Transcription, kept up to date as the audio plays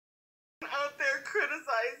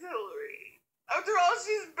despise Hillary. After all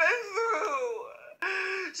she's been through.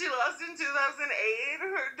 She lost in 2008.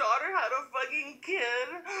 Her daughter had a fucking kid.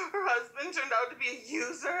 Her husband turned out to be a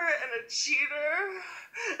user and a cheater.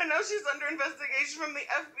 And now she's under investigation from the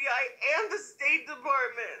FBI and the State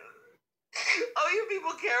Department. All you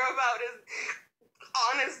people care about is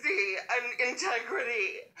honesty and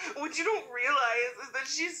integrity. What you don't realize is that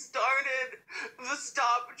she started the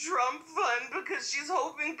Stop Trump Fund because she's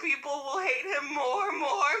hoping people will hate him more.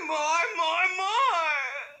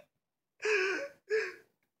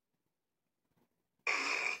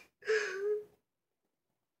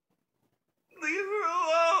 Leave her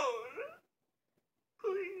alone.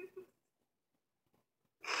 Please.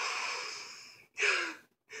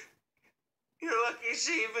 You're lucky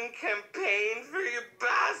she even campaigned for you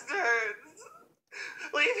bastards.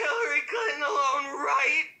 Leave Hillary Clinton alone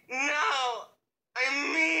right now. I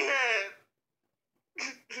mean it.